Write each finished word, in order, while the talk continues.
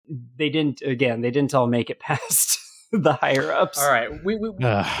they didn't all make it past the higher ups. All right,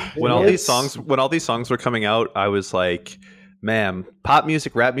 when all these songs were coming out, I was like, "Man, pop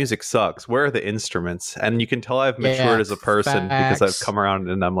music, rap music sucks. Where are the instruments?" And you can tell I've matured as a person because I've come around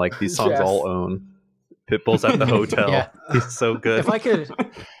and I'm like, these songs all own. Pitbull's at the hotel. Yeah. He's so good. If I could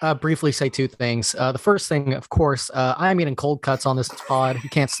briefly say two things. The first thing, of course, I'm eating cold cuts on this pod. You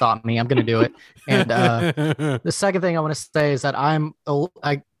can't stop me. I'm going to do it. And the second thing I want to say is that I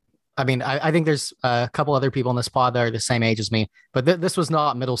think there's a couple other people in this pod that are the same age as me, but this was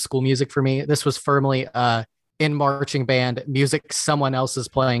not middle school music for me. This was firmly in marching band music someone else is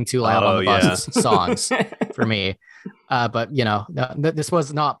playing too loud on the bus songs for me. But this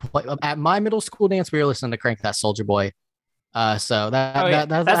was not at my middle school dance. We were listening to Crank That Soldier Boy. So that's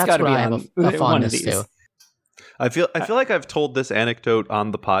gotta what be I have a fondness to. I feel like I've told this anecdote on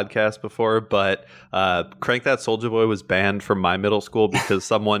the podcast before, but Crank That Soldier Boy was banned from my middle school because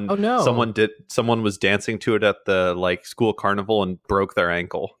someone was dancing to it at the school carnival and broke their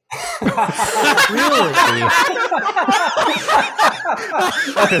ankle. Really?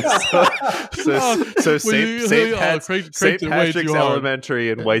 so St. Patrick's Elementary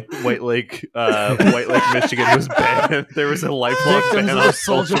in White Lake, Michigan was banned. There was a lifelong ban on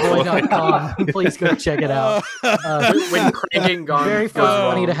SoldierBoy.com. Please go check it out. When cranking gone, very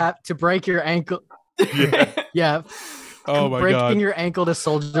funny to have to break your ankle. Yeah. Oh my breaking god! your ankle to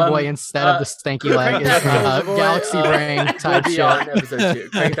Soldier Boy instead of the stanky leg is Galaxy Brain type will be shit. on episode 2.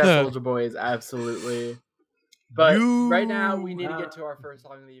 Crank That Soldier Boy is absolutely. But right now we need to get to our first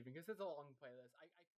song of the evening because it's a long playlist.